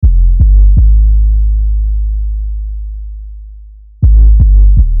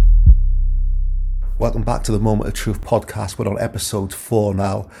Welcome back to the Moment of Truth podcast. We're on episode 4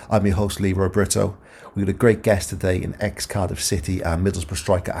 now. I'm your host, Leroy Brito. We've got a great guest today in ex-Cardiff City and Middlesbrough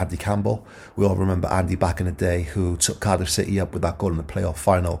striker Andy Campbell. We all remember Andy back in the day who took Cardiff City up with that goal in the playoff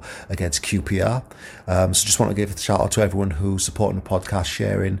final against QPR. So just want to give a shout out to everyone who's supporting the podcast,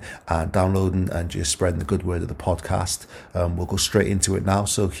 sharing and downloading and just spreading the good word of the podcast. We'll go straight into it now.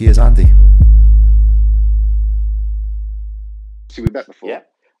 So here's Andy. See, we met before. Yeah.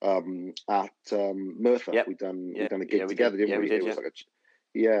 At Merthyr. Yep. We'd done a gig together, didn't we? Did, it was like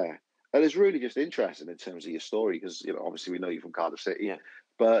and it's really just interesting in terms of your story because obviously we know you from Cardiff City. Yeah.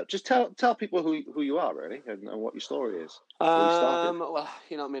 But just tell people who you are really and what your story is. Well,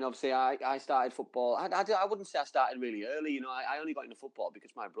 obviously I started football. I wouldn't say I started really early. I only got into football because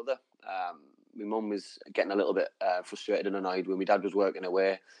my brother, my mum was getting a little bit frustrated and annoyed when my dad was working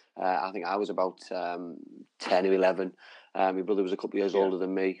away. I think I was about 10 or 11. My brother was a couple of years older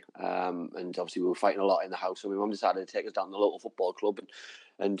than me, and obviously we were fighting a lot in the house. So my mum decided to take us down to the local football club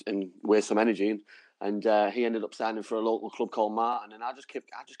and waste some energy. And he ended up signing for a local club called Martin, and I just kept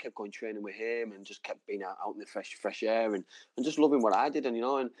going training with him and just kept being out in the fresh air and just loving what I did. And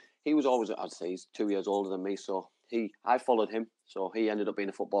and he was always, I'd say he's 2 years older than me, so I followed him. So he ended up being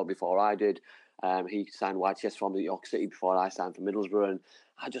a footballer before I did. He signed YTS from York City before I signed for Middlesbrough, and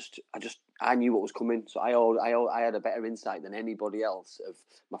I knew what was coming. So I had a better insight than anybody else of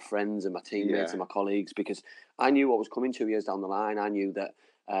my friends and my teammates and my colleagues because I knew what was coming 2 years down the line. I knew that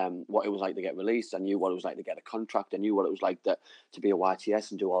what it was like to get released. I knew what it was like to get a contract. I knew what it was like to be a YTS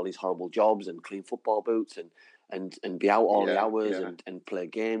and do all these horrible jobs and clean football boots and be out all the hours and play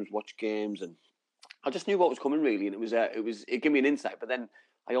games, watch games, and I just knew what was coming really. And it gave me an insight, but then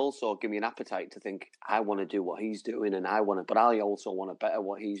I also give me an appetite to think I want to do what he's doing, and but I also want to better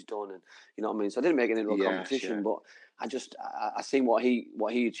what he's done, and you know what I mean. So I didn't make it into a competition, but I seen what he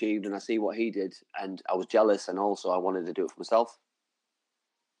achieved, and I see what he did, and I was jealous, and also I wanted to do it for myself.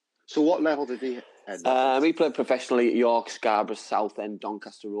 So what level did he end up? He played professionally at York, Scarborough, Southend,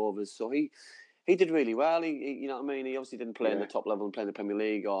 Doncaster Rovers. So he did really well. He you know what I mean. He obviously didn't play in the top level and play in the Premier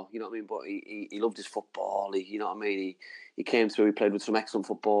League, or you know what I mean. But he loved his football. You know what I mean. He came through. He played with some excellent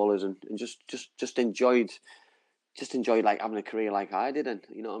footballers and just enjoyed like having a career like I did. And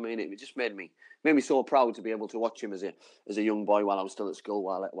you know what I mean. It just made me so proud to be able to watch him as a young boy while I was still at school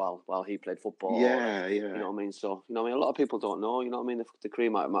while he played football. Yeah. You know what I mean. So you know what I mean. A lot of people don't know. You know what I mean. The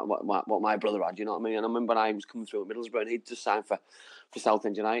career what my brother had. You know what I mean. And I remember when I was coming through at Middlesbrough and he'd just signed for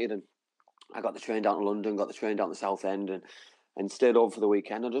Southend United, and I got the train down to London, got the train down to Southend, and stayed over for the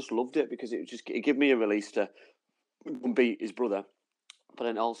weekend. I just loved it because it gave me a release to beat his brother, but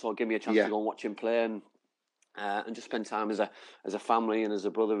then also give me a chance to go and watch him play and just spend time as a family and as a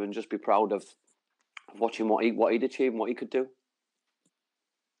brother and just be proud of watching what he'd achieved and what he could do.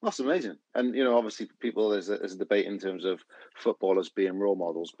 That's amazing. And obviously people there's a debate in terms of footballers being role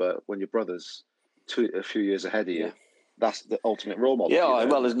models, but when your brother's a few years ahead of you, that's the ultimate role model. Yeah,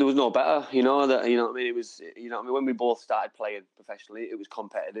 well, there was no better. You know what I mean. It was when we both started playing professionally, it was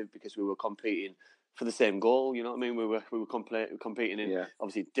competitive because we were competing for the same goal. You know what I mean. We were competing in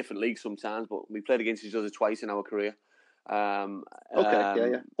obviously different leagues sometimes, but we played against each other twice in our career.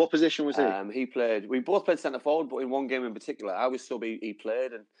 What position was he? We both played centre forward, but in one game in particular, I was sub. He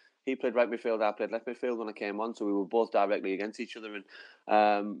played, and he played right midfield. I played left midfield when I came on, so we were both directly against each other, and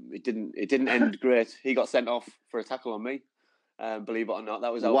it didn't end great. He got sent off for a tackle on me. Believe it or not,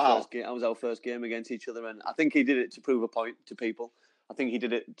 that was our first game. That was our first game against each other, and I think he did it to prove a point to people. I think he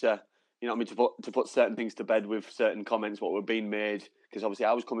did it to, to put certain things to bed with certain comments what were being made, because obviously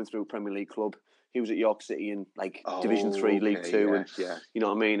I was coming through a Premier League club. He was at York City in Division 3, League 2, you know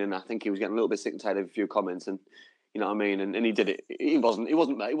what I mean. And I think he was getting a little bit sick and tired of a few comments, and you know what I mean. And he did it. It wasn't as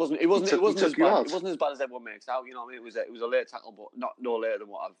bad as everyone makes out. You know what I mean. It was a late tackle, but no later than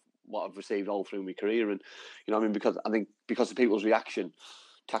what I've received all through my career. And you know what I mean, because of people's reaction,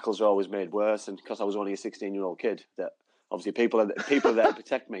 tackles are always made worse. And because I was only a 16-year-old kid, that obviously people are there to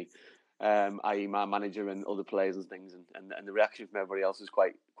protect me. I.e. my manager and other players and things, and the reaction from everybody else was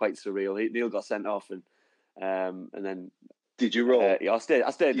quite surreal. Neil got sent off, and then did you roll? I stayed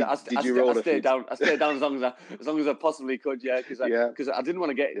down as long as I possibly could. Yeah, because I didn't want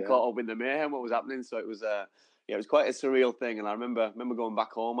to get caught up in the mayhem what was happening. So it was it was quite a surreal thing. And I remember going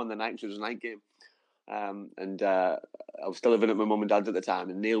back home on the night, which was a night game. And I was still living at my mum and dad's at the time,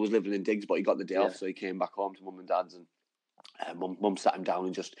 and Neil was living in Diggs, but he got the day off, so he came back home to mum and dad's, and mum sat him down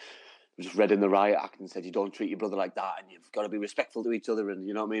and just read in the riot act and said, you don't treat your brother like that, and you've got to be respectful to each other, and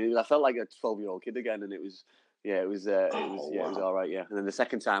you know what I mean. I felt like a 12-year-old kid again, and it was all right. Yeah, and then the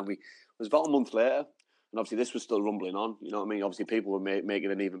second time was about a month later. And obviously this was still rumbling on. You know what I mean? Obviously people were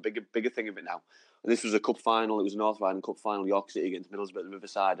making an even bigger thing of it now. And this was a cup final. It was a North Riding Cup final. York City against Middlesbrough at the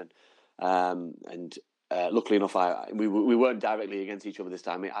Riverside, and luckily enough, we weren't directly against each other this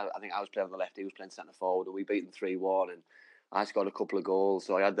time. I think I was playing on the left, he was playing centre forward, and we beat them 3-1, and I scored a couple of goals.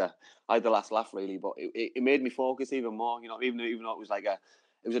 So I had the last laugh really, but it made me focus even more. You know, even though it was like it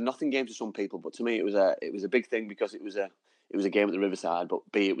was a nothing game to some people, but to me it was a big thing because it was a game at the Riverside, but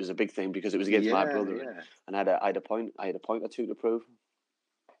B, it was a big thing because it was against my brother, and I had a point or two to prove.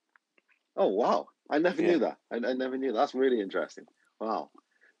 Oh wow! I never knew that. I never knew that. That's really interesting. Wow.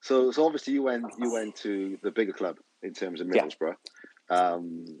 So obviously you went to the bigger club in terms of Middlesbrough,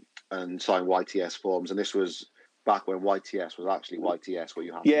 and signed YTS forms, and this was back when YTS was actually YTS, where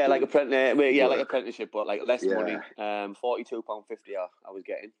you had like apprenticeship, but like less money. £42.50 I was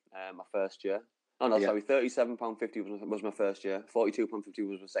getting my first year. Oh no, sorry, £37.50 was my first year. £42.50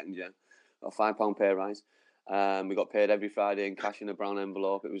 was my second year. A £5 pay rise. We got paid every Friday in cash in a brown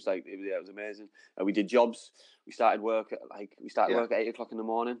envelope. It was like it was amazing. We did jobs. We started work at 8 o'clock in the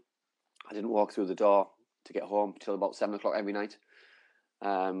morning. I didn't walk through the door to get home till about 7 o'clock every night.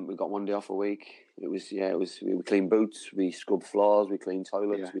 We got one day off a week. It was we cleaned boots, we scrubbed floors, we cleaned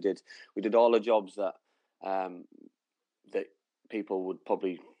toilets. We did all the jobs that that people would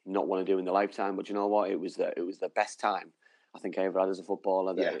probably not want to do in their lifetime. But you know what? It was the best time I think I ever had as a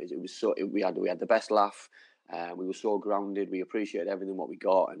footballer. It was we had the best laugh. We were so grounded. We appreciated everything what we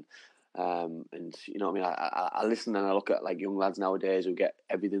got, and you know what I mean. I listen and I look at like young lads nowadays who get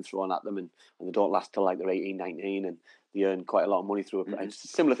everything thrown at them, and they don't last till like they're 18, 19, and they earn quite a lot of money through. It's a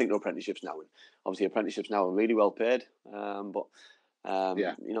similar thing to apprenticeships now, and obviously apprenticeships now are really well paid. But you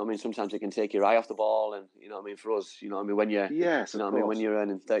know what I mean. Sometimes it can take your eye off the ball, and you know what I mean. For us, you know what I mean. When you're when you're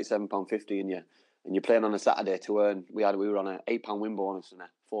earning £37.50 and you're playing on a Saturday to earn, we were on an £8 win bonus and a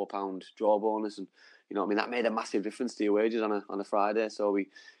 £4 draw bonus, and you know what I mean, that made a massive difference to your wages on a Friday. So we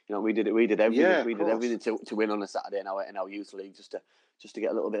did everything. Yeah, we did everything to win on a Saturday in our youth league just to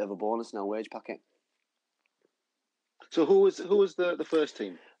get a little bit of a bonus in our wage packet. So who was the first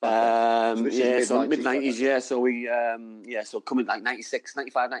team? So mid-90s. So we so coming like 96,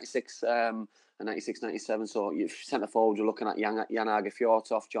 95, 96, and 96, 97. So centre forward, you're looking at Jan Aage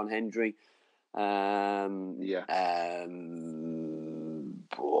Fjortoft, John Hendry.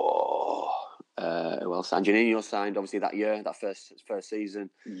 Who else? Angelino signed obviously that year, that first season.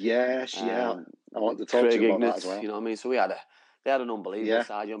 Yes, I want to talk to you about that as well. You know what I mean? So they had an unbelievable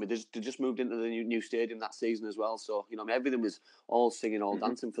side. You know what I mean? They just moved into the new stadium that season as well. So you know what I mean? Everything was all singing, all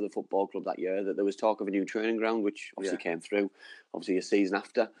dancing for the football club that year. That there was talk of a new training ground, which obviously came through. Obviously a season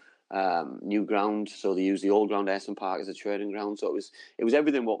after. New ground, so they used the old ground Ayresome Park as a training ground. So it was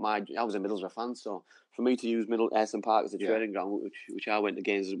everything what I was a Middlesbrough fan, so for me to use Ayresome Park as a training ground, which I went to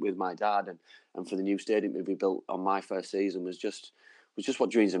games with my dad, and for the new stadium to be built on my first season was just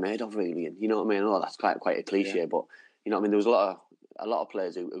what dreams are made of, really. And you know what I mean? I know that's quite a cliche, but you know what I mean. There was a lot of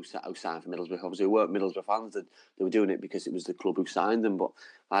players who signed for Middlesbrough, obviously who weren't Middlesbrough fans. That they were doing it because it was the club who signed them. But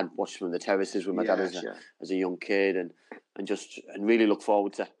I'd watched from the terraces with my dad as a young kid, and really look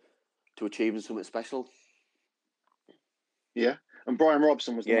forward to achieving something special. Yeah, and Brian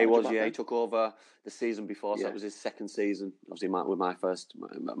Robson was. He was. He took over the season before, so that was his second season. Obviously, with my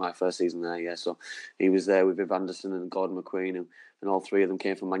first season there. Yeah, so he was there with Viv Anderson and Gordon McQueen, and all three of them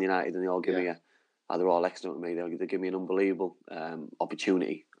came from Man United, and they all give me they're all excellent with me. They give me an unbelievable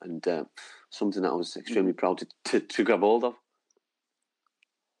opportunity and something that I was extremely proud to grab hold of.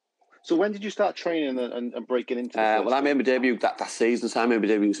 So when did you start training and breaking into the first I made my debut that season. So I made my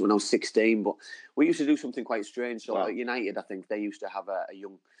debut when I was 16. But we used to do something quite strange. So at United, I think they used to have a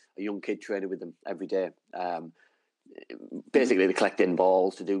young kid training with them every day. Basically, they collect in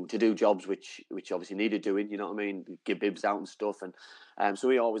balls to do jobs which obviously needed doing. You know what I mean? Give bibs out and stuff. And so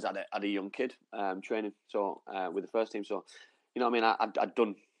we always had a young kid training. So with the first team. So you know what I mean? I'd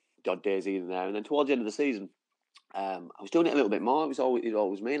done odd days even there. And then towards the end of the season, I was doing it a little bit more. It was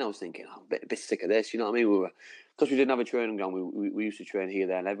always me, and I was thinking, I'm a bit sick of this. You know what I mean? Because we didn't have a training ground. We used to train here,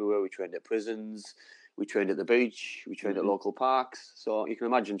 there, and everywhere. We trained at prisons. We trained at the beach. We trained at local parks. So you can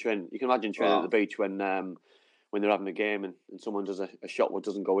imagine training. You can imagine training at the beach when they're having a game and someone does a shot what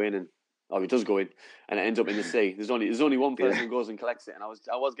doesn't go in, or it does go in, and it ends up in the sea. There's only one person who goes and collects it, and I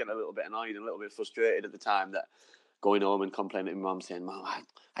was getting a little bit annoyed and a little bit frustrated at the time that. Going home and complaining to my mum, saying, "Mum,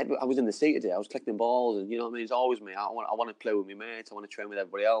 I was in the sea today. I was collecting balls, and you know what I mean. It's always me. I want to play with my mates. I want to train with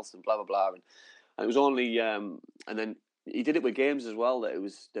everybody else, and blah blah blah." And it was only, and then he did it with games as well.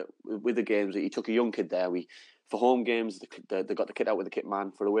 With the games, he took a young kid there. For home games, they got the kit out with the kit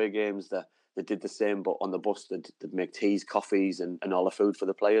man. For away games, they did the same, but on the bus they'd make teas, coffees, and all the food for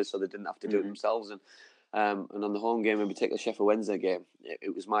the players, so they didn't have to do it themselves. And And on the home game, when we take the Sheffield Wednesday game,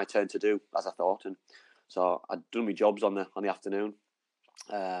 it was my turn to do as I thought, and so I'd done my jobs on the afternoon.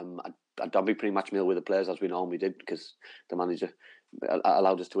 I'd done my pre-match meal with the players as we normally did because the manager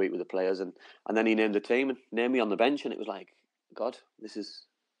allowed us to eat with the players, and then he named the team and named me on the bench, and it was like, God, this is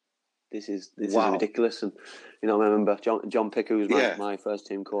ridiculous. And I remember John Pick, who was my first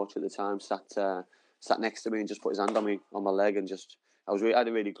team coach at the time, sat next to me and just put his hand on my leg, and just I had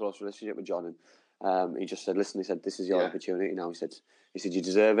a really close relationship with John, and he just said, listen, he said, this is your opportunity now. He said you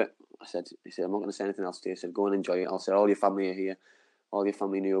deserve it. He said I'm not going to say anything else to you. He said go and enjoy it. I'll say all your family are here. All your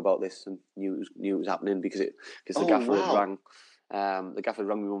family knew about this and knew it was happening because the gaffer had rang. The gaffer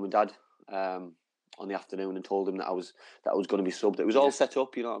rang my mum and dad on the afternoon and told him that I was going to be subbed. It was all set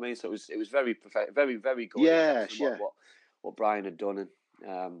up, you know what I mean. So it was very very very good. Yeah, what Brian had done,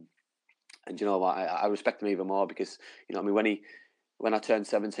 and you know what, I respect him even more because you know what I mean, when I turned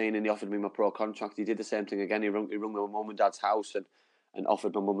 17 and he offered me my pro contract, he did the same thing again. He rung my mum and dad's house and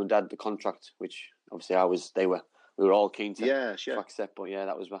offered my mum and dad the contract, which obviously we were all keen to accept. But yeah,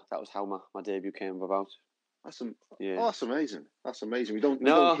 that was how my debut came about. That's amazing. That's amazing. We don't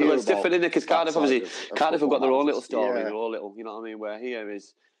hear it's different, isn't it? Because Cardiff have got their own little story, their own little, you know what I mean. Where here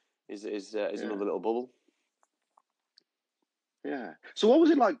is another little bubble. Yeah. So what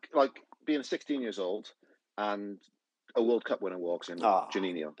was it like being 16 years old and a World Cup winner walks in,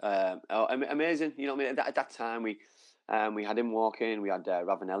 Juninho? Amazing. You know what I mean? At that time, we had him walk in, we had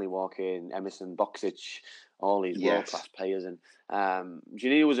Ravanelli walk in, Emerson, Boksic, all these world class players, and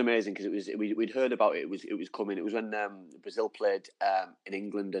Juninho was amazing because we'd heard about it. It was coming. It was when Brazil played in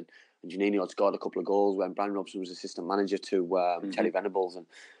England, and Juninho had scored a couple of goals when Brian Robson was assistant manager to Terry Venables, and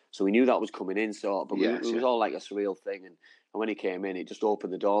so we knew that was coming in. So, but it was all like a surreal thing, and when he came in, it just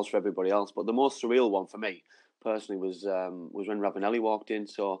opened the doors for everybody else. But the most surreal one for me personally was when Ravanelli walked in.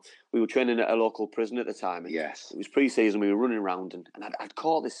 So we were training at a local prison at the time. And it was pre-season. We were running around, and I'd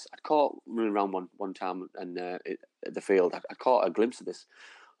caught running around one time, and at the field, I caught a glimpse of this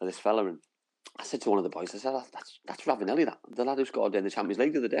fella, and I said to one of the boys, I said, that's Ravanelli, the lad who scored in the Champions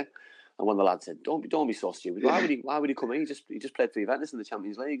League the other day. And one of the lads said, don't be so stupid. Why would he come in? He just played for Juventus in the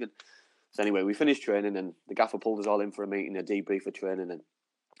Champions League. And so anyway, we finished training, and the gaffer pulled us all in for a meeting, a debrief for training,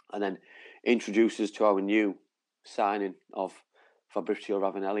 and then introduced us to our new signing of Fabrizio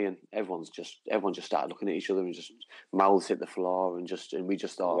Ravanelli, and everyone just started looking at each other and just mouths hit the floor, and we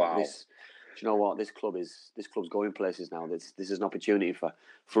just thought, wow. Do you know what, this club's going places now. This is an opportunity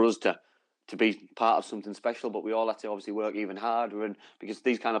for us to be part of something special, but we all had to obviously work even harder, and because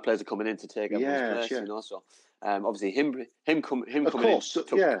these kind of players are coming in to take everyone's place, you know. So obviously him coming in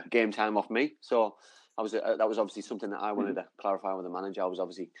took game time off me. So that was obviously something that I wanted to clarify with the manager. I was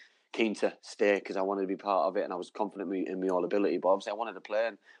obviously keen to stay because I wanted to be part of it, and I was confident in my all ability. But obviously I wanted to play,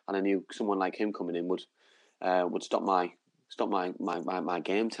 and I knew someone like him coming in would stop my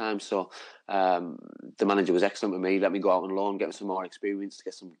game time. So the manager was excellent with me. Let me go out on loan, get some more experience,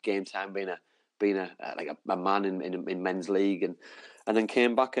 get some game time, being a man in men's league, and then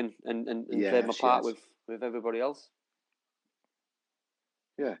came back and played my part with everybody else.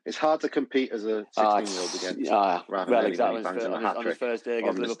 Yeah, it's hard to compete as a 16-year-old against Ravanelli. Well, exactly. On his first day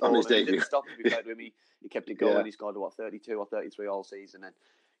against Liverpool, and he didn't stop. He kept it going. He scored 32 or 33 all season, and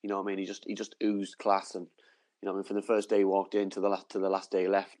you know what I mean. He just oozed class, and you know what I mean. From the first day he walked in to the last day he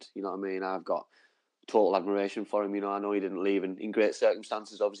left, you know what I mean. I've got total admiration for him. You know, I know he didn't leave in great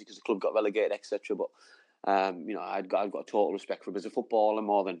circumstances, obviously, because the club got relegated, etc. But you know, I've got total respect for him as a footballer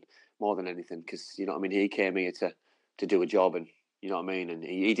more than anything, because you know what I mean. He came here to do a job, and you know what I mean. And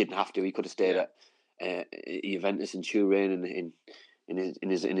he didn't have to. He could have stayed at Juventus in Turin and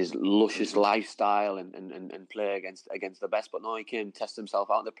in his luscious lifestyle and play against the best. But no, he came test himself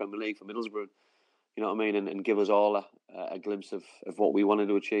out in the Premier League for Middlesbrough. You know what I mean, and give us all a glimpse of what we wanted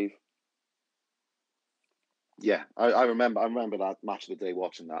to achieve. Yeah, I remember that match of the day,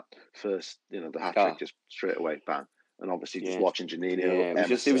 watching that first, you know, the hat trick just straight away, bang, and obviously just watching Juninho. Yeah, it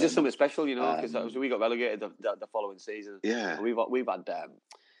was just something special, you know, because we got relegated the following season. Yeah, and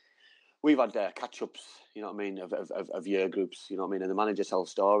we've had catch-ups, you know what I mean, of year groups, you know what I mean, and the manager tells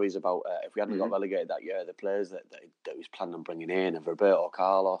stories about if we hadn't got relegated that year, the players that he was planning on bringing in, and Roberto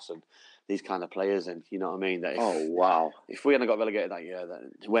Carlos and these kind of players, and you know what I mean. That if we hadn't got relegated that year,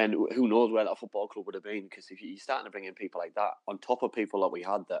 then who knows where that football club would have been? Because if you're starting to bring in people like that on top of people that we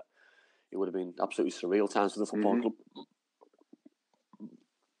had, that it would have been absolutely surreal times for the football club.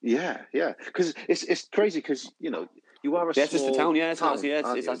 Yeah, because it's crazy, because you know, You are a it's just a town, yeah. town,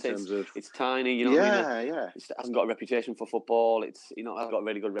 it's tiny, you know what I mean? Yeah. It hasn't got a reputation for football. It's, you know, it hasn't got a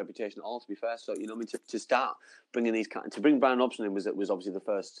really good reputation at all, to be fair. So, you know what I mean, to start bringing to bring Brian Robson in was obviously the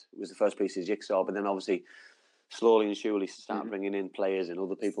first piece of the jigsaw, but then obviously slowly and surely start bringing in players and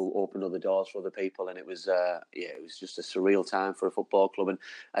other people, open other doors for other people, and it was it was just a surreal time for a football club, and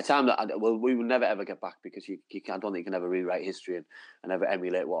a time that we will never ever get back, because I don't think you can ever rewrite history and ever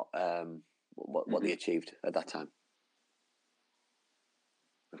emulate what they achieved at that time.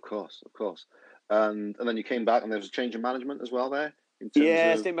 Of course. And then you came back, and there was a change of management as well there. Steve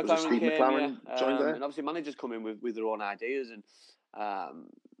McLaren joined there, and obviously managers come in with their own ideas,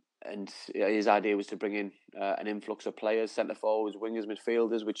 and his idea was to bring in an influx of players, centre forwards, wingers,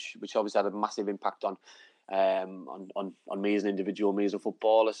 midfielders, which obviously had a massive impact on me as an individual, me as a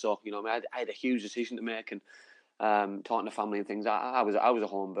footballer. So, you know, I had a huge decision to make, and talking to family and things. I was a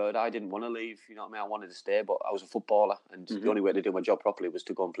home bird. I didn't want to leave. You know what I mean? I wanted to stay, but I was a footballer, and the only way to do my job properly was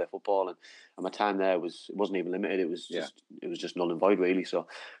to go and play football. And my time there wasn't even limited. It was just null and void, really. So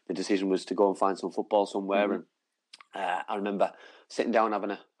the decision was to go and find some football somewhere. And I remember sitting down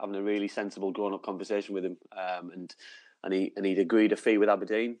having a really sensible grown up conversation with him, and he'd agreed a fee with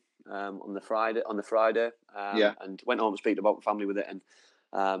Aberdeen on the Friday, and went home and spoke about family with it, and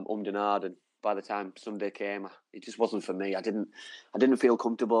ummed and ahed, and by the time Sunday came, it just wasn't for me. I didn't feel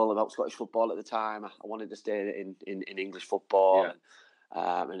comfortable about Scottish football at the time. I wanted to stay in English football,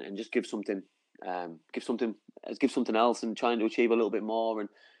 and just give something else, and trying to achieve a little bit more,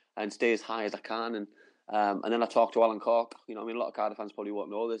 and stay as high as I can. And then I talked to Alan Cork. You know, I mean, a lot of Cardiff fans probably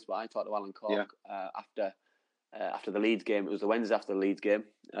won't know this, but I talked to Alan Cork after the Leeds game. It was the Wednesday after the Leeds game.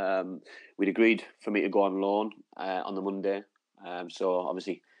 We'd agreed for me to go on loan on the Monday. So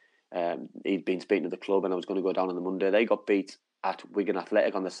obviously, he'd been speaking to the club, and I was going to go down on the Monday. They got beat at Wigan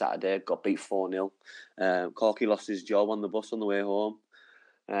Athletic on the Saturday. Got beat 4-0. Corky lost his job on the bus on the way home.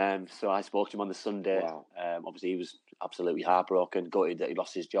 So I spoke to him on the Sunday. Wow. Obviously, he was absolutely heartbroken, gutted that he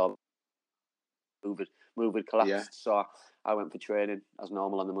lost his job. Move had collapsed, so I went for training as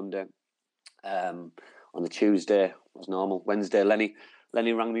normal on the Monday. On the Tuesday, as normal. Wednesday, Lenny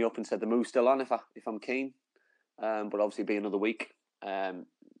rang me up and said the move's still on if I'm keen, but obviously be another week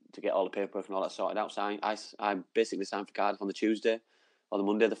to get all the paperwork and all that sorted out. So I basically signed for Cardiff on the Tuesday or the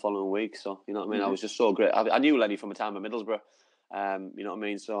Monday the following week. So, you know what I mean. I was just so great. I knew Lenny from a time at Middlesbrough. You know what I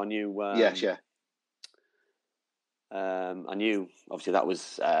mean. So I knew. I knew obviously that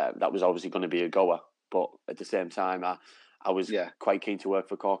was obviously going to be a goer, but at the same time, I was quite keen to work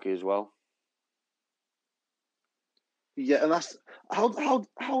for Corky as well. Yeah, and that's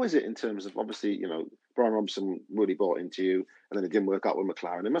how is it in terms of, obviously, you know, Brian Robson really bought into you, and then it didn't work out with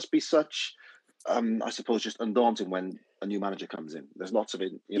McLaren. It must be such, I suppose, just undaunting when a new manager comes in. There's lots of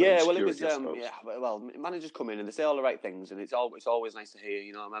well, it was managers come in and they say all the right things, and it's always nice to hear.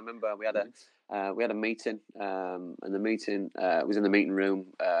 You know, I remember we had a meeting, and the meeting was in the meeting room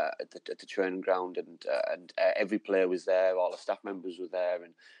at the training ground, and every player was there, all the staff members were there,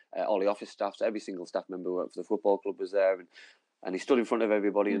 and all the office staff. So every single staff member who worked for the football club was there, and he stood in front of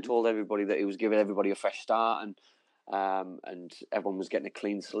everybody and told everybody that he was giving everybody a fresh start, and everyone was getting a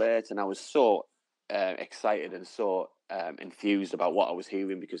clean slate, and I was so excited and so enthused about what I was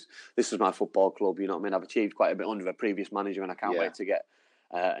hearing, because this was my football club. You know what I mean? I've achieved quite a bit under a previous manager, and I can't wait to get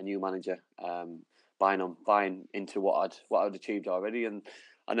a new manager buying into what I'd achieved already, and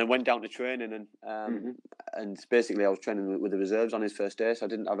then went down to training, and basically I was training with the reserves on his first day, so I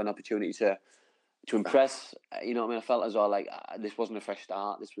didn't have an opportunity to impress. You know what I mean? I felt as though like this wasn't a fresh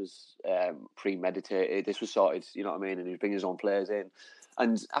start. This was premeditated. This was sorted. You know what I mean? And he was bringing his own players in.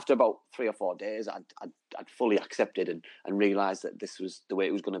 And after about 3 or 4 days, I'd fully accepted and realised that this was the way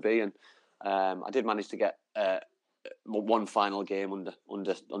it was going to be. And I did manage to get one final game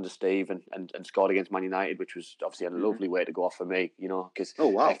under Steve and scored against Man United, which was obviously a lovely way to go off for me. You know, because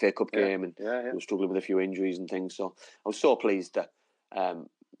FA Cup game, and we were struggling with a few injuries and things. So I was so pleased that.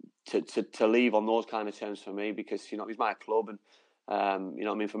 To leave on those kind of terms for me, because, you know, it was my club, and you know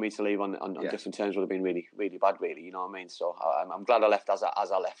what I mean, for me to leave on different terms would have been really, really bad, really. You know what I mean? So I'm glad I left as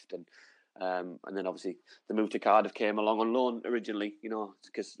I left, and then obviously the move to Cardiff came along on loan originally. You know,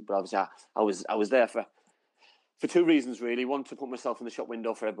 but obviously I was there for 2 reasons, really. One, to put myself in the shop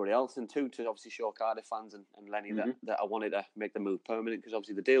window for everybody else, and 2, to obviously show Cardiff fans and Lenny that I wanted to make the move permanent, because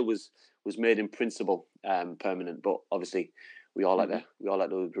obviously the deal was made in principle permanent, but obviously we all like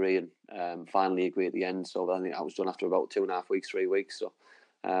to agree, and finally agree at the end. So I think that was done after about 2.5 weeks, 3 weeks. So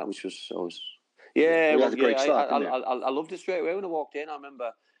which was a great start. I loved it straight away when I walked in. I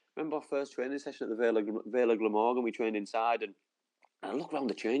remember our first training session at the Vale of Glamorgan. We trained inside, and I looked around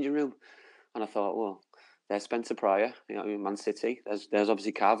the changing room, and I thought, well, There's Spencer Pryor, you know, Man City. There's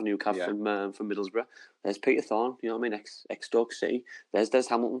obviously Cav, new Cav from Middlesbrough. There's Peter Thorne, you know what I mean, ex Stoke City. There's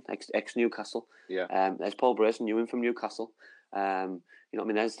Hamilton, ex Newcastle. Yeah. There's Paul Brayson, new in from Newcastle. You know what I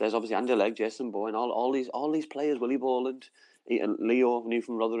mean. There's obviously Andy Legg, Jason Bowen, all these players, Willie Boland, Leo, new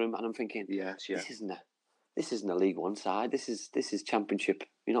from Rotherham, and I'm thinking, this isn't a League One side. This is Championship.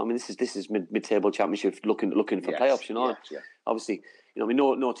 You know what I mean? This is mid-table Championship looking for playoffs. You know, obviously, you know, I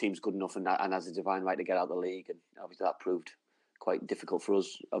mean, no team's good enough and has a divine right to get out of the league, and obviously that proved quite difficult for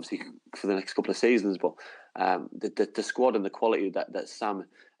us, obviously, for the next couple of seasons. But the squad and the quality that Sam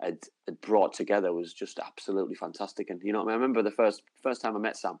had brought together was just absolutely fantastic. And you know, I remember the first time I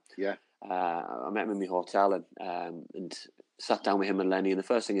met Sam. Yeah. I met him in my hotel and sat down with him and Lenny, and the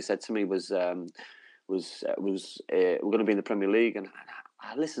first thing he said to me was we're going to be in the Premier League, and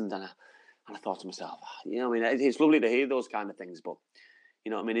I listened and I thought to myself, you know, I mean, it's lovely to hear those kind of things, but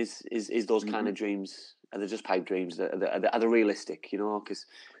you know, I mean, is those kind of dreams, are they just pipe dreams? Are they realistic? You know, because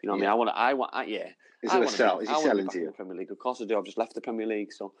you know, I mean, I want, Is it a sell? Is he selling to you? The Premier League, of course I do. I've just left the Premier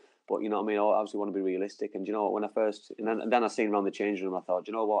League, so. But you know what I mean. I obviously want to be realistic, and you know when I first and then I seen around the changing room, I thought,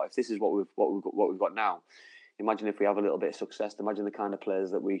 you know what, if this is what we've got now, imagine if we have a little bit of success. Imagine the kind of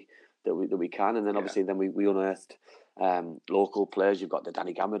players that we can, and then obviously then we unearthed local players. You've got the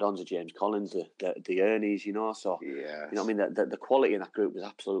Danny Gamadons, the James Collins, the Ernies, you know. So you know what I mean. The quality in that group was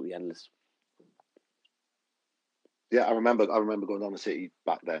absolutely endless. Yeah, I remember going down the City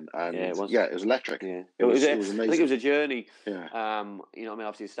back then, and it was electric. Yeah, it was amazing. I think it was a journey. Yeah. You know, I mean,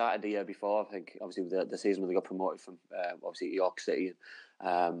 obviously it started the year before. I think obviously the season when they got promoted from obviously York City,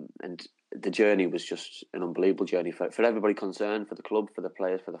 and the journey was just an unbelievable journey for everybody concerned, for the club, for the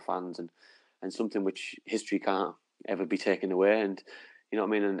players, for the fans, and something which history can't ever be taken away. And you know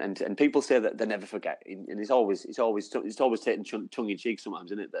what I mean. And people say that they never forget, and it's always taken tongue in cheek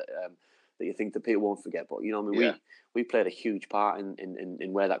sometimes, isn't it? That you think that people won't forget, but you know, I mean, we played a huge part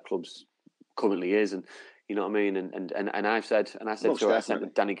in where that club's currently is, and you know what I mean. And I said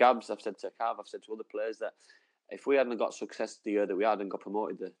to Danny Gabbs, I've said to Cav, I've said to other players that if we hadn't got success the year that we had and got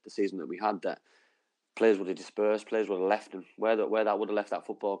promoted the season that we had, that players would have dispersed, players would have left, and where that would have left that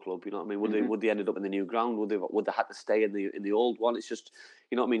football club, you know what I mean? Would they ended up in the new ground? Would they had to stay in the old one? It's just,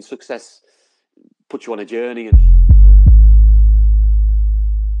 you know what I mean. Success puts you on a journey and.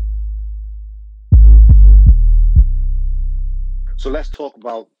 So let's talk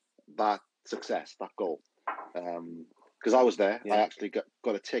about that success, that goal. Because I was there. I actually got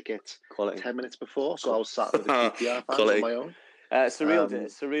a ticket 10 minutes before, so I was sat with the QPR fans on my own. Surreal day.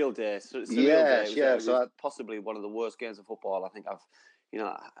 Surreal day. It was possibly one of the worst games of football I think I've. You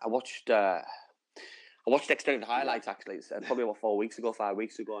know, I watched extended highlights actually. It's probably about 5 weeks ago,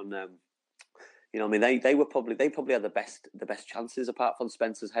 and you know, I mean, they probably had the best chances apart from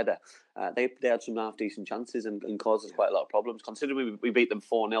Spencer's header. They had some half decent chances and caused us quite a lot of problems. Considering we beat them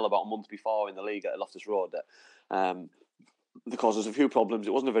 4-0 about a month before in the league at Loftus Road, they caused us a few problems.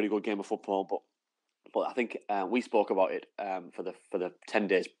 It wasn't a very good game of football, but I think we spoke about it for the 10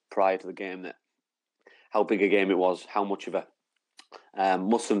 days prior to the game, that how big a game it was, how much of a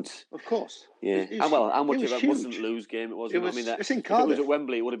mustn't. Of course. Yeah. How much of a mustn't lose game it was. I mean, it's in Cardiff. If it was at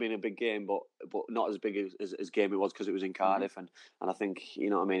Wembley, it would have been a big game, but not as big as game it was because it was in Cardiff, and I think, you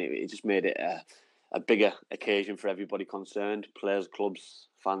know what I mean, it just made it a bigger occasion for everybody concerned, players, clubs,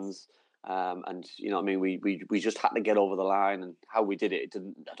 fans, and you know what I mean. We just had to get over the line, and how we did it,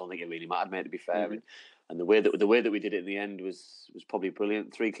 I don't think it really mattered, mate, to be fair. And the way that we did it in the end was probably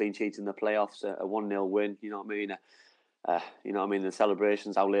brilliant. 3 clean sheets in the playoffs, a 1-0 win. You know what I mean. You know what I mean, the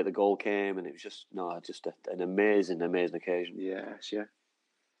celebrations, how late the goal came, and it was just an amazing occasion. Yes, yeah.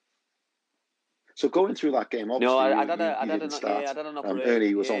 So going through that game, obviously, I had an operation.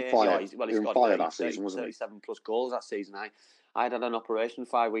 Ernie was on fire. He was on fire that season, wasn't he? 37 plus goals that season. I had an operation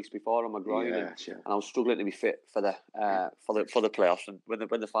 5 weeks before on my groin, and I was struggling to be fit for the playoffs. And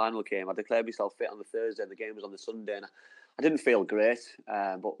when the final came, I declared myself fit on the Thursday, and the game was on the Sunday. And I didn't feel great,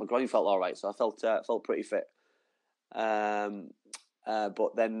 but my groin felt all right, so I felt pretty fit.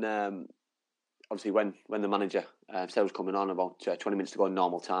 But then obviously when the manager said I was coming on about 20 minutes to go in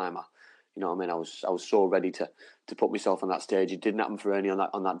normal time, you know what I mean, I was so ready to put myself on that stage. It didn't happen for Ernie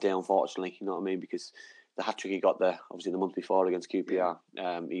on that day, unfortunately. You know what I mean, because the hat trick he got there obviously the month before against QPR,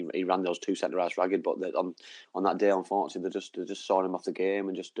 he ran those 2 centre halves ragged, but on that day, unfortunately, they just saw him off the game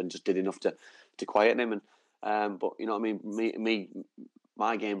and just did enough to quieten him. And but you know what I mean,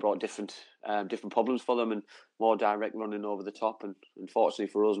 my game brought different problems for them and more direct running over the top, and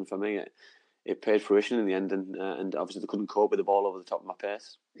unfortunately for us and for me, it paid fruition in the end, and obviously they couldn't cope with the ball over the top of my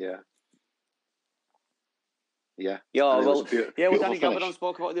pace. Yeah. Yeah, And well, Danny finish. Gabardon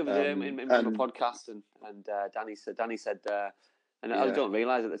spoke about it the other day in a podcast, and Danny said, and I don't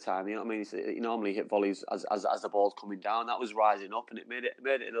realise at the time, you know what I mean? He normally hit volleys as the ball's coming down. That was rising up, and it made it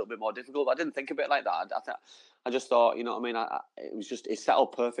a little bit more difficult. But I didn't think of it like that. I just thought, you know what I mean? It set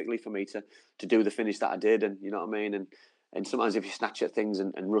up perfectly for me to do the finish that I did, and you know what I mean? And sometimes if you snatch at things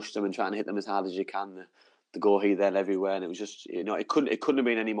and rush them and try and hit them as hard as you can, the go here, then everywhere, and it was just, you know, it couldn't have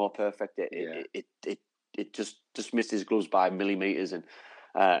been any more perfect. It just missed his gloves by millimeters and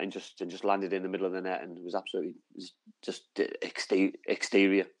just landed in the middle of the net, and it was absolutely just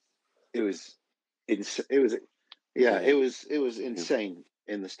exterior. It was insane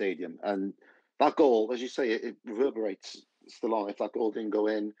in the stadium, and that goal, as you say, it reverberates still on. If that goal didn't go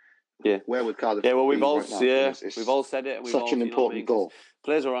in, where would Cardiff? Yeah, well, we've all we've all said it. And such an important goal.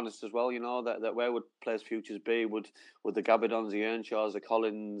 Players are honest as well, you know, that where would players' futures be? Would the Gabardons, the Earnshaws, the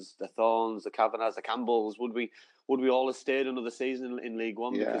Collins, the Thorns, the Kavanaghs, the Campbells, would we all have stayed another season in League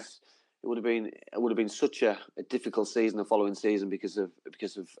One? Yeah. Because it would have been such a difficult season the following season because of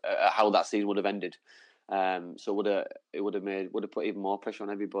how that season would have ended. So it would have put even more pressure on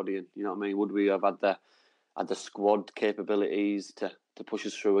everybody, and you know what I mean? Would we have had the squad capabilities to push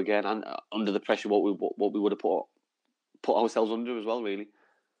us through again, and under the pressure what we would have put ourselves under as well, really.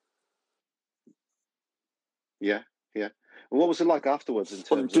 Yeah. And what was it like afterwards in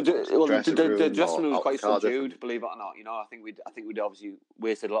terms of the dressing room was quite subdued, believe it or not. You know, I think we'd obviously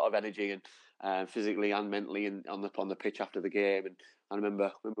wasted a lot of energy and physically and mentally on the pitch after the game. And I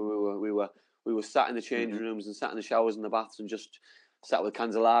remember we were sat in the changing rooms and sat in the showers and the baths and just sat with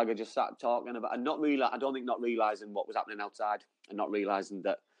cans of lager, just sat talking about, and not realising what was happening outside, and not realising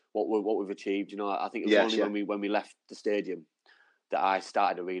that what we've achieved. You know, I think it was only when we left the stadium that I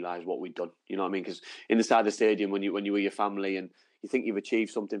started to realise what we'd done. You know what I mean? Because inside the stadium, when you were your family and you think you've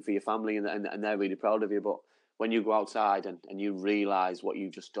achieved something for your family and they're really proud of you, but when you go outside and you realise what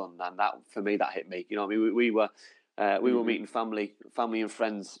you've just done, and that, for me, that hit me. You know what I mean? We were meeting family and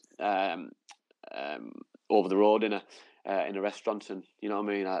friends over the road in a restaurant, and you know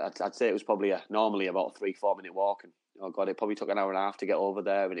what I mean? I'd say it was probably normally about a 3-4 minute walk, and oh God, it probably took an hour and a half to get over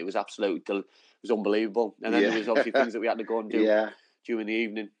there, and it was it was unbelievable. And then there was obviously things that we had to go and do during the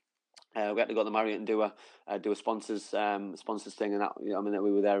evening. We had to go to the Marriott and do a sponsors thing, and that, you know, I mean, that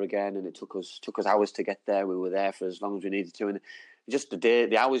we were there again, and it took us hours to get there. We were there for as long as we needed to, and just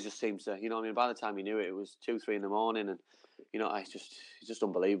the hours just seemed to, you know what I mean, by the time you knew it, it was 2-3 in the morning, and you know, it's just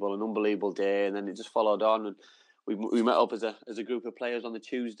unbelievable, an unbelievable day. And then it just followed on, and we met up as a group of players on the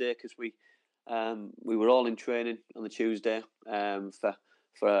Tuesday, because we were all in training on the Tuesday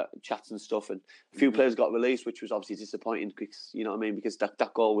for chats and stuff, and a few players got released, which was obviously disappointing, because you know what I mean, because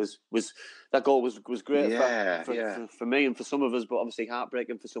that goal was great for me and for some of us, but obviously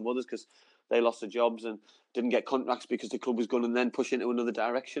heartbreaking for some others, because they lost their jobs and didn't get contracts because the club was going to then push into another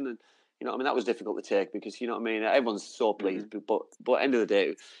direction. And you know what I mean, that was difficult to take, because you know what I mean, everyone's so pleased, but end of the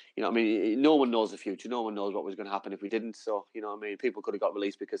day, you know what I mean, no one knows the future, no one knows what was going to happen if we didn't. So you know what I mean, people could have got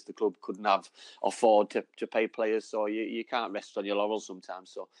released because the club couldn't afford to pay players, so you can't rest on your laurels sometimes.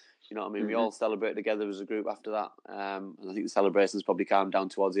 So you know what I mean, we all celebrated together as a group after that, and I think the celebrations probably calmed down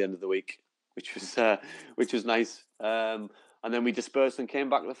towards the end of the week, which was nice, and then we dispersed and came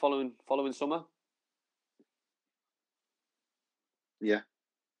back the following summer. Yeah.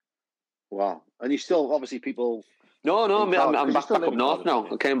 Wow. And you still, obviously, people... No, I'm back up north now.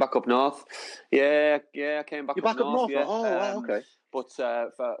 I came back up north. Yeah, I came back up north. Yeah. Oh, wow, okay. But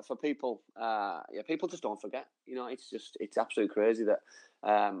for people, people just don't forget. You know, it's absolutely crazy that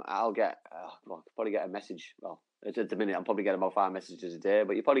I'll probably get a message. Well, at the minute, I'm probably getting about 5 messages a day,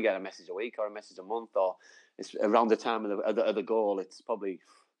 but you probably get a message a week or a message a month, or it's around the time of the goal. It's probably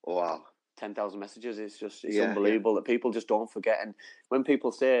 10,000 messages. It's unbelievable that people just don't forget. And when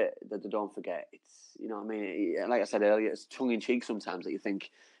people say that they don't forget, it's, you know what I mean, like I said earlier, it's tongue in cheek sometimes, that you think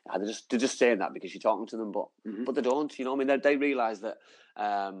they're just saying that because you're talking to them, but they don't. You know what I mean, they realise that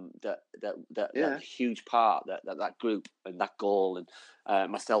that huge part that group and that goal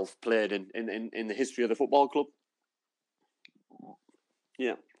and myself played in the history of the football club.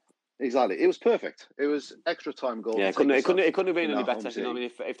 Yeah. Exactly, it was perfect. It was extra time goal. Yeah, it couldn't have been any better. You know what I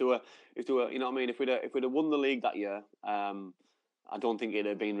mean? If there were, you know what I mean? If we'd have won the league that year, I don't think it'd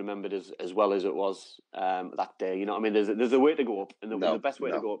have been remembered as well as it was that day. You know what I mean? There's a way to go up, and the best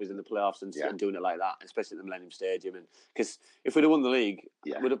way to go up is in the playoffs and doing it like that, especially at the Millennium Stadium. And because if we'd have won the league,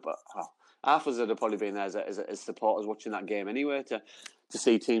 we'd have. Half of us would have probably been there as supporters watching that game anyway to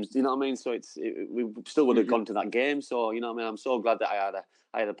see teams. You know what I mean? So we still would have gone to that game. So you know what I mean? I'm so glad that I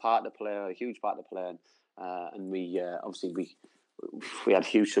had a part to play, a huge part to play, and we obviously we had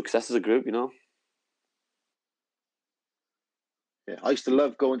huge success as a group. You know. Yeah, I used to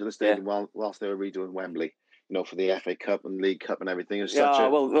love going to the stadium whilst they were redoing Wembley. For the FA Cup and League Cup and everything. It was such a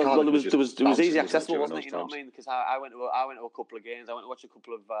it was easy accessible, wasn't it? You know what I mean? Because I went to a couple of games. I went to watch a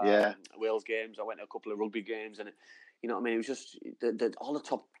couple of Wales games. I went to a couple of rugby games, and you know what I mean. It was just all the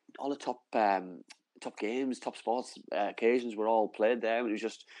top games, top sports occasions were all played there. And it was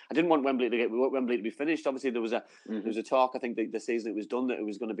just, I didn't want Wembley to be finished. Obviously, there was a talk. I think the season it was done that it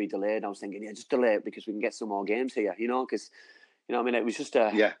was going to be delayed. And I was thinking, just delay it because we can get some more games here. Because. You know what I mean? It was just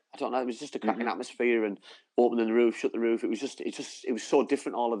I don't know. It was just a cracking atmosphere, and opening the roof, shut the roof. It was so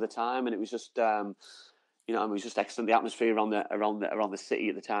different all of the time, and it was just it was just excellent. The atmosphere around the city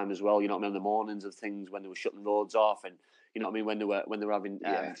at the time as well. You know what I mean? In the mornings of things when they were shutting roads off, and you know what I mean, when they were having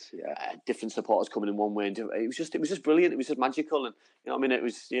different supporters coming in one way, and it was just brilliant. It was just magical, and you know what I mean. It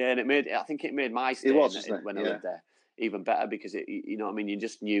was and I think it made my stay when I lived there even better because you know what I mean. You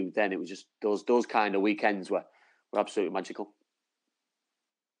just knew then it was just those kind of weekends were absolutely magical.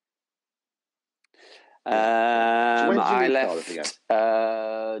 I left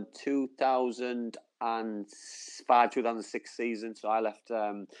 2005, 2006 season. So I left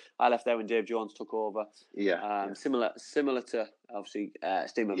there when Dave Jones took over. Similar to obviously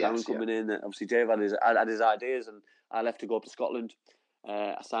Steve McLaren coming in. Obviously Dave had his ideas, and I left to go up to Scotland.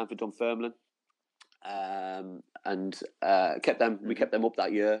 I signed for Dunfermline, and kept them. We kept them up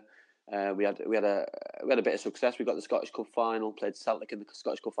that year. We had a bit of success. We got the Scottish Cup final, played Celtic in the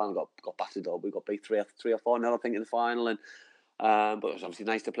Scottish Cup final, got battered up. We got beat 3 or 4-0, I think, in the final, and but it was obviously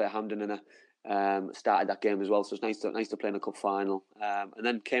nice to play at Hampden, and started that game as well. So it's nice to play in a cup final, and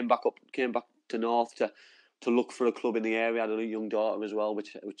then came back to North to look for a club in the area. I had a young daughter as well,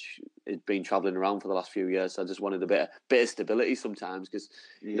 which had been travelling around for the last few years. So I just wanted a bit of stability sometimes because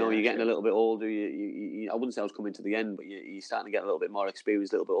you're getting a little bit older. You I wouldn't say I was coming to the end, but you're starting to get a little bit more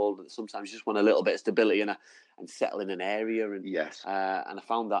experience, a little bit older. Sometimes you just want a little bit of stability and settle in an area. And and I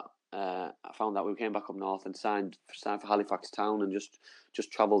found that. We came back up north and signed for Halifax Town and just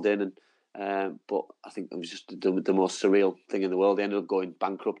travelled in and. But I think it was just the most surreal thing in the world. They ended up going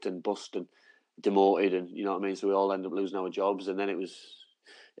bankrupt and bust and demoted, and you know what I mean. So we all ended up losing our jobs, and then it was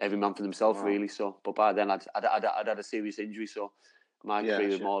every man for themselves, really. So, but by then I'd had a serious injury, so my career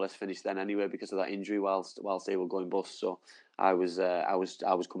was more or less finished then anyway because of that injury. Whilst they were going bust, so I was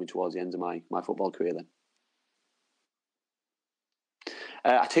coming towards the end of my football career then.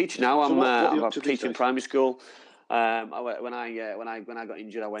 I teach now. I'm teaching primary school. When I got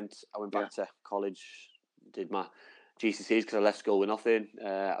injured, I went back to college, did my GCSEs because I left school with nothing.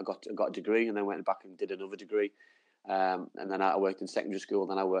 I got a degree and then went back and did another degree. And then I worked in secondary school.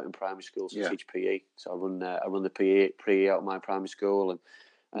 Then I worked in primary school, so I teach PE. So I run the PE out of my primary school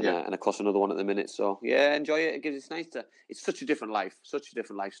and across another one at the minute. So enjoy it. It's nice it's such a different life, such a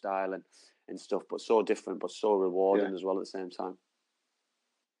different lifestyle and stuff, but so different, but so rewarding as well at the same time.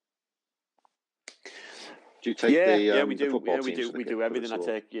 Do you take we do. We do everything. I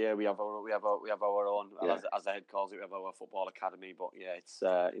take. We have our own. As the head calls it, we have our football academy. But it's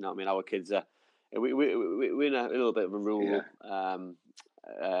you know what I mean. Our kids are. We're in a little bit of a rural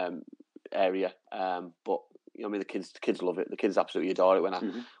area. But you know what I mean. The kids love it. The kids absolutely adore it when I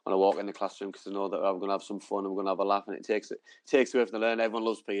walk in the classroom because they know that I'm going to have some fun. I'm going to have a laugh, and it takes away from the learning. Everyone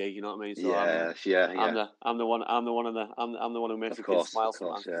loves PE. You know what I mean. So I'm the one who makes the kids smile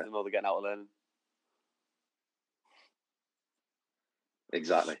sometimes because they know they're getting out of learning.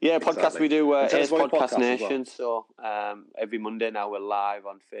 Exactly. Yeah, podcast we do Ace Podcast Nation. Well. So every Monday now we're live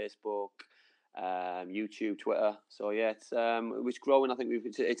on Facebook, YouTube, Twitter. So it's growing. I think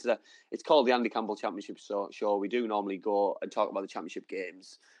it's called the Andy Campbell Championship show. We do normally go and talk about the championship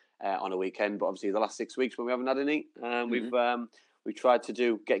games on a weekend, but obviously the last 6 weeks when we haven't had any, we've tried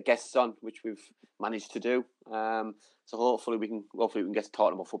to get guests on, which we've managed to do. So hopefully we can get to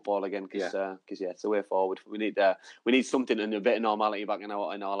talking about football again because it's the way forward. We need something and a bit of normality back in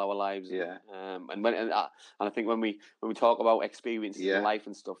all our lives. And I think when we talk about experiences in life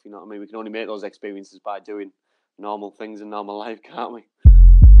and stuff, you know what I mean. We can only make those experiences by doing normal things in normal life, can't we?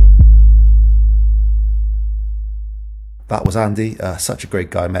 That was Andy, such a great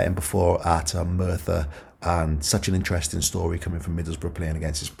guy. Met him before at Merthyr, and such an interesting story coming from Middlesbrough, playing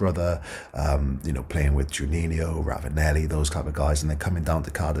against his brother, playing with Juninho, Ravanelli, those type of guys, and then coming down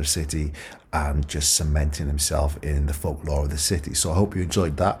to Cardiff City and just cementing himself in the folklore of the city. So I hope you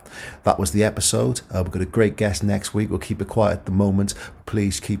enjoyed that. That was the episode. We've got a great guest next week. We'll keep it quiet at the moment.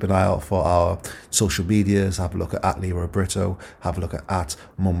 Please keep an eye out for our social medias. Have a look at Leroy Brito. Have a look at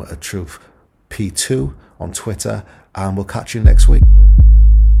Moment of Truth P2 on Twitter, and we'll catch you next week.